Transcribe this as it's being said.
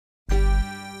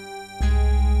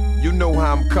You know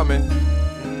how I'm coming.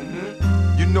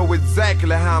 You know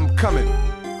exactly how I'm coming.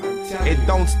 It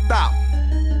don't stop.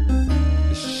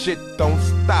 This shit don't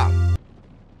stop.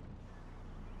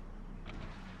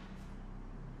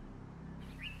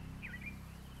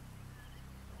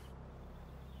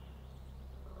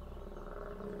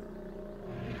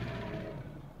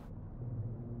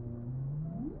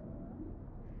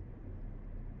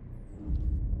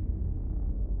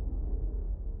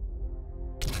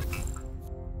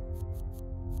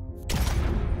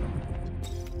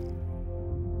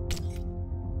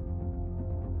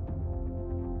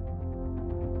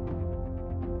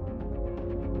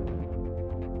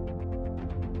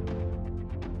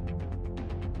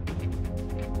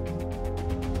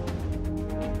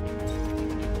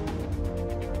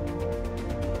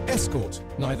 Escort.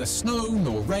 Neither snow,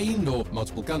 nor rain, nor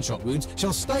multiple gunshot wounds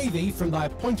shall stay thee from thy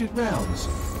appointed rounds.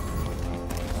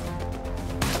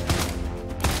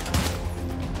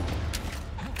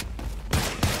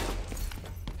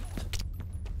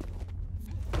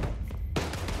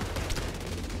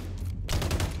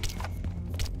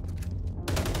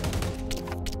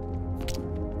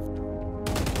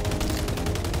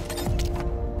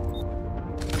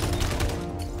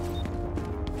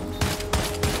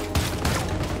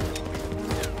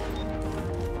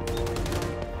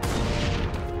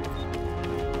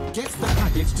 Get the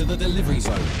package to the delivery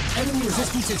zone. Enemy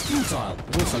resistance is futile,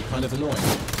 and also kind of annoying.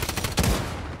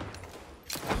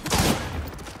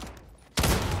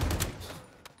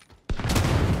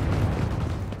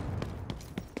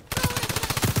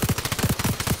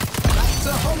 That's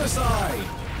a homicide!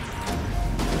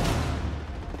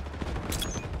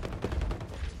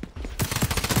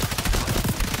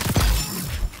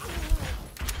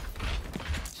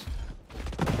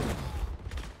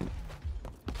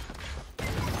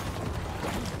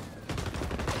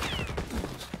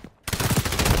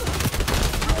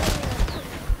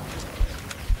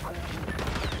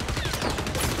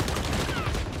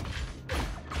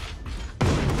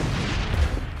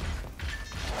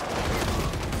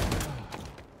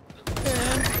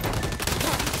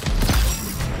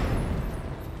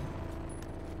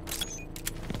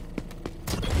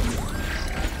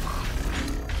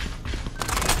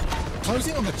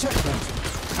 Closing on the checkpoint.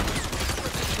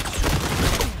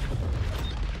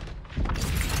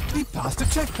 We passed a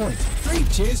checkpoint. 3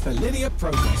 cheers for linear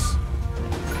progress.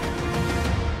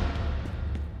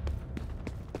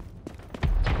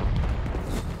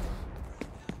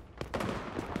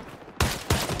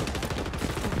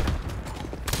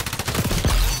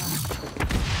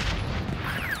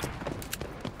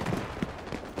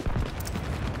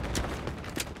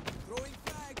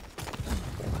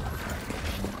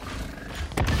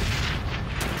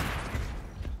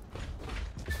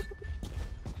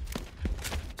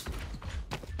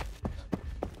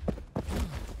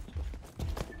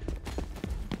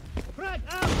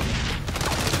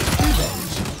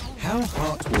 How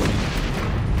heartwarming.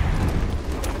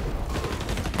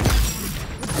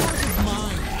 The court is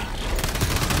mine.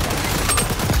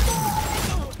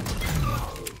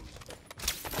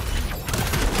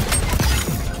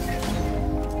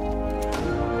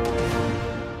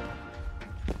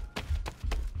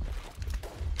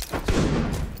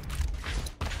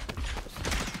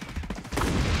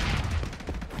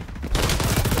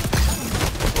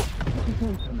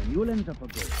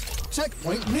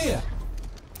 Checkpoint near.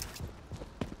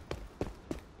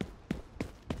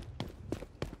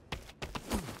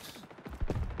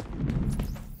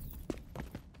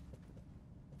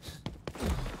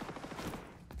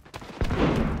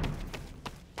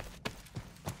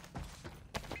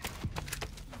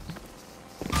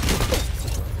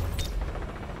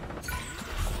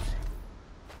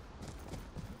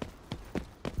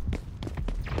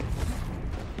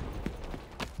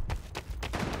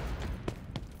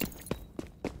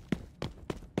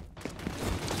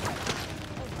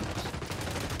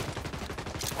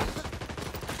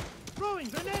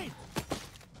 Grenade!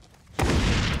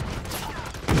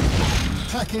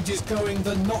 Package is going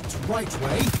the not right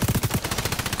way.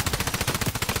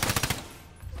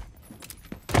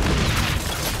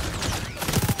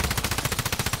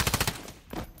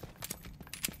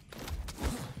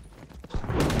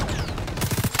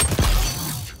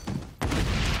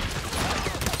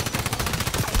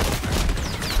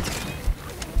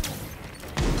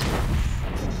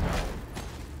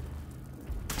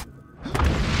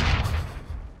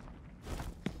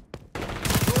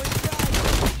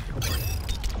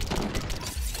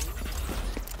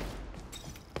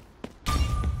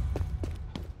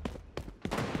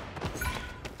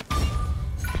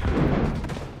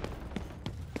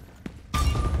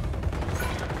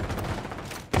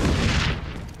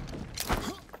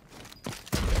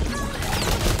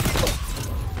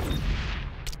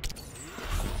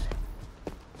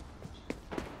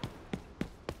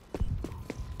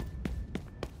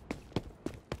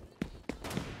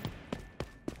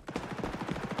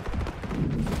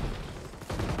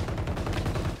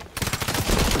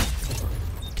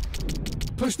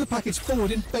 Push the package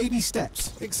forward in baby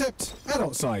steps, except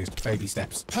adult-sized baby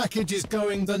steps. Package is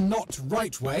going the not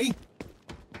right way.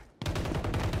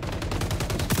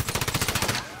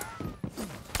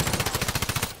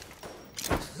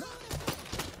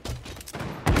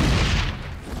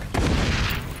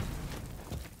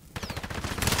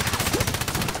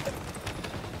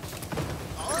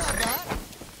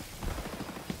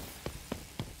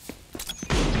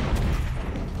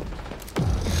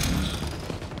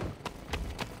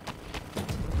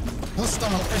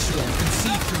 Hostile echelon can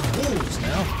see through walls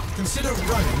now. Consider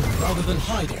running rather than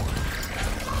hiding.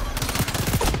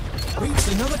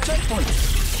 Reached another checkpoint.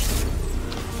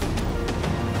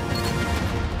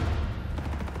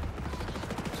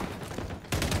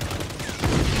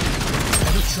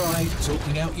 Ever tried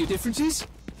talking out your differences?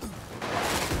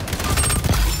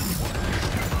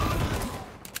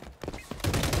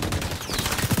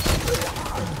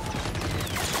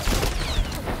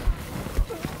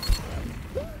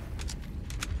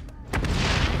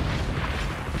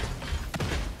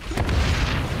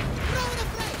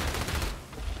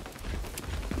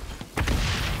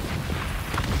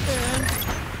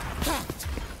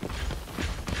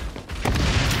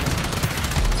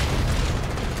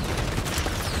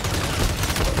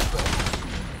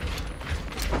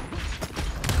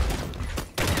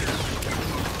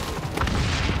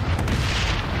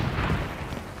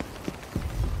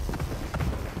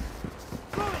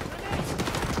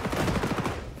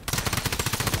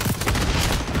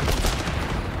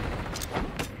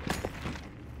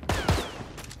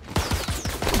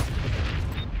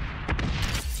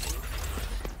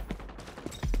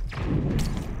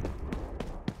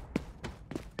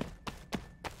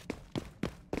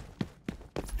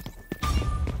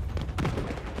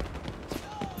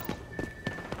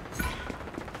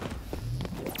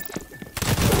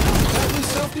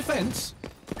 Self-defense?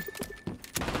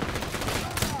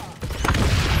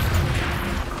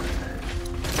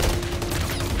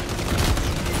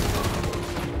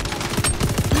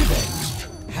 Revenge.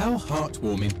 How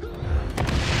heartwarming.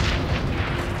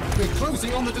 We're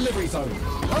closing on the delivery zone.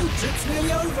 Road trip's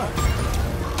nearly over.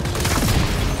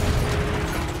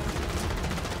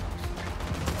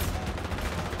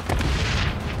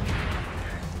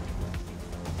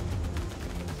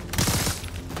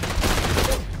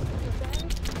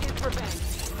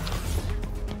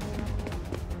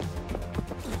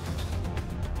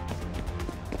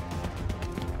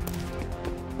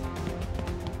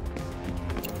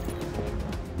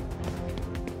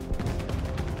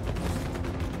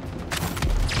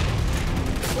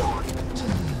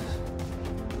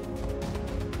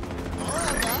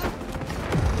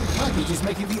 Package is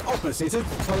making the opposite of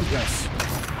progress.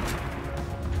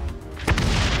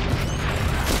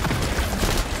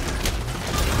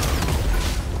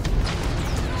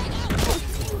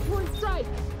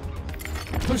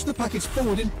 Push the package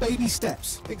forward in baby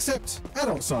steps, except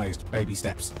adult-sized baby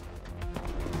steps.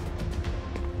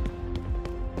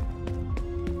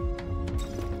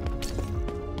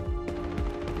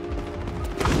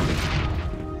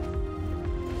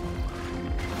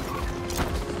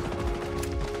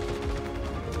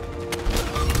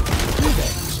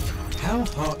 How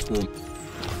heartwarming.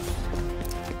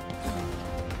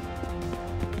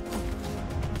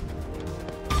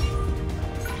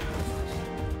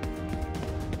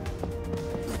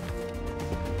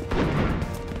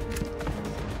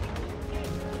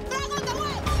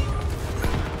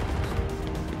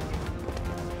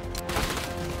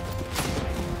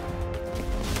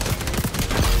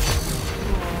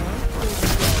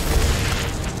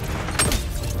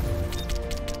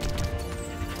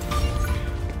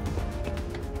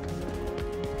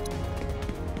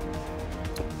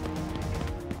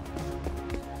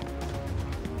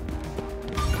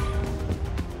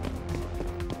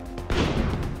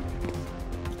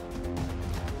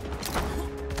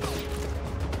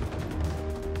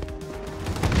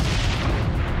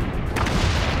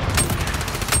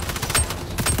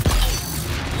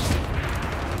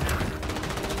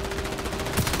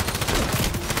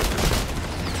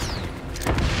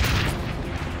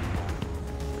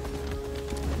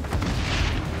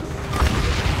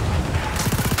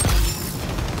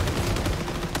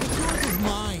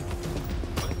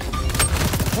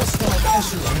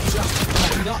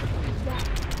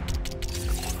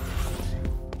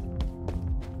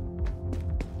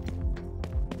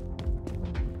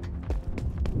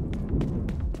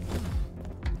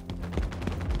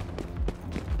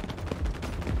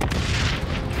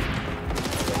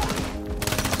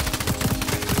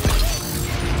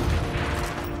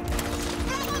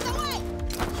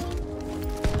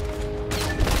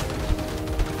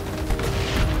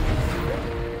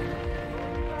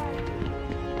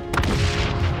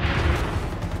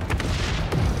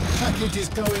 is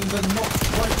going the not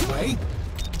right way.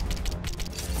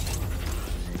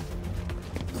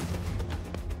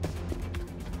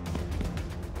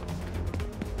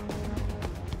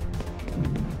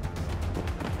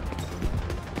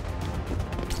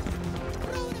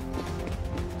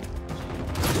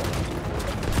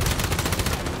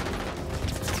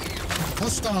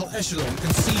 Hostile echelon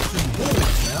can see through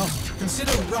walls now.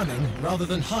 Consider running rather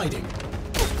than hiding.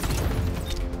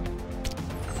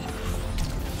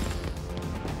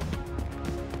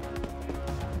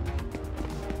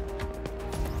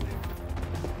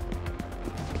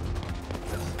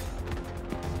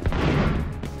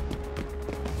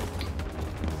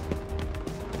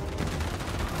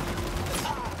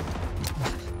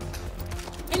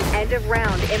 End of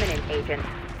round imminent, Agent.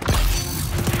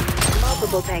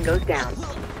 Multiple tangos down.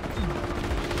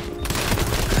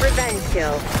 Revenge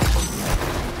kill.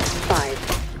 5,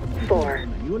 4,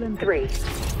 3,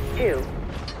 2.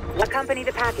 Accompany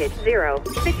the package. 0.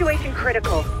 Situation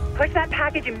critical. Push that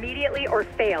package immediately or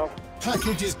fail.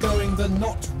 Package is going the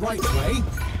not right way.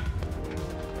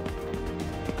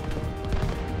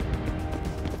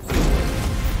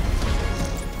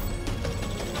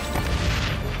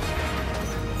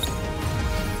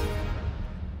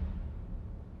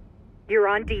 You're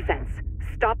on defense.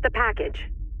 Stop the package.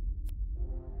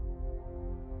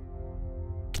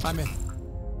 I'm in.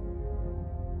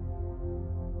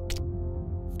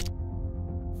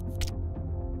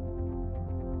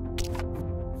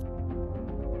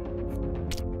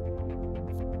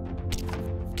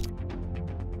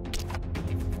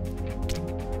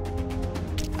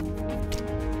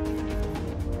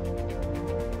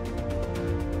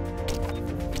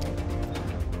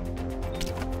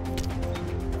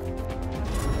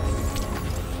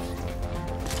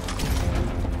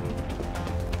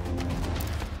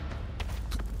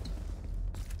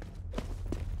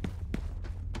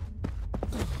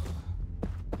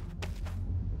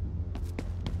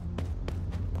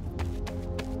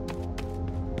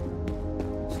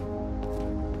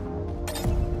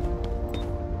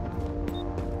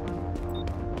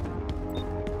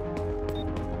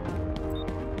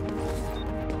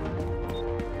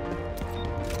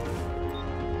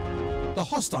 The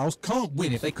hostiles can't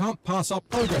win if they can't pass our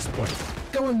progress point.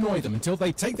 Go annoy them until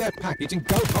they take their package and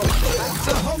go home. Back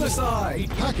to homicide!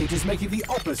 Package is making the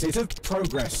opposite of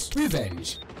progress.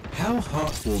 Revenge. How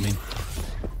heartwarming.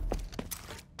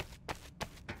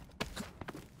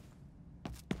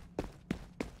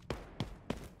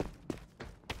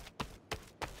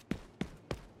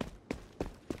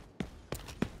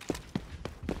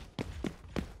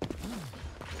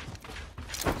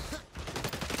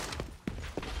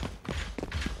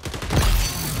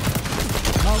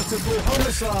 Multiple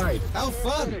homicide! How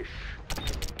fun!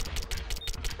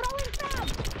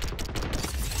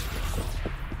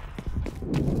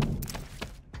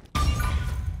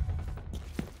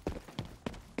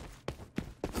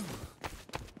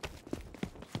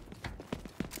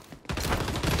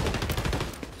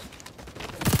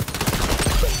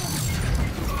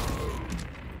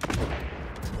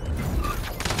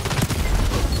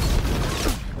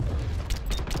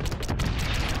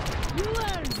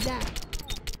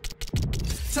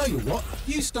 Tell you what,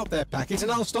 you stop their package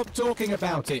and I'll stop talking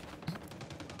about it.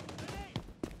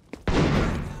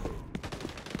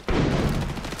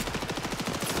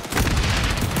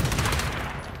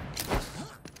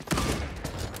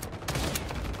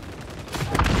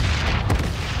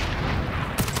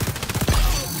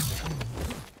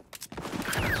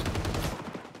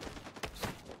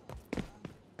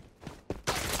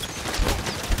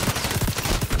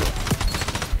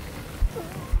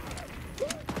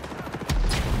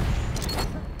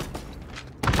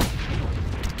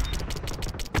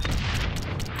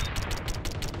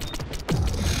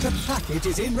 The package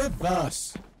is in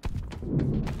reverse.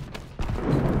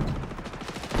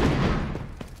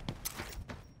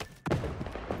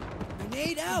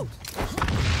 Grenade out!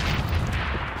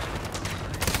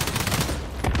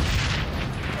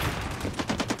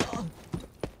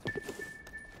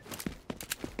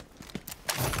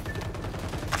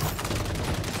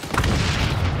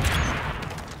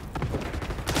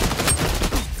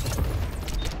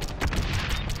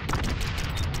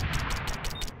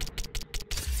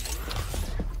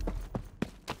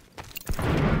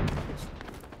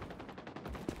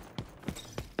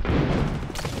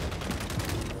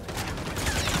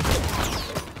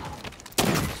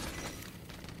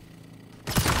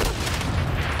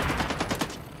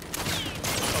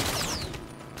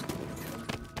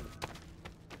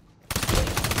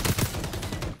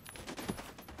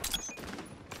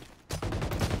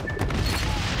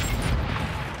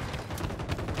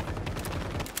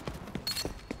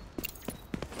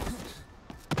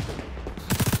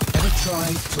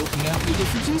 Talking out your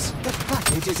differences? The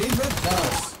package is in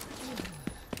reverse.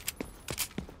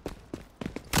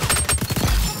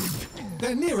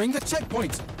 They're nearing the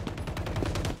checkpoint.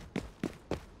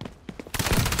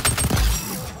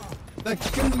 The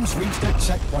goons reached the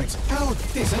checkpoint. How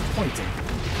disappointing.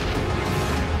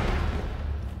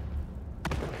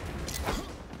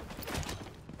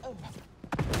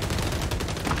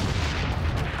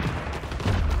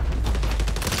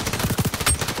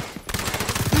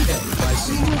 Revenge by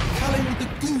seeing culling the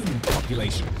goon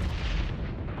population.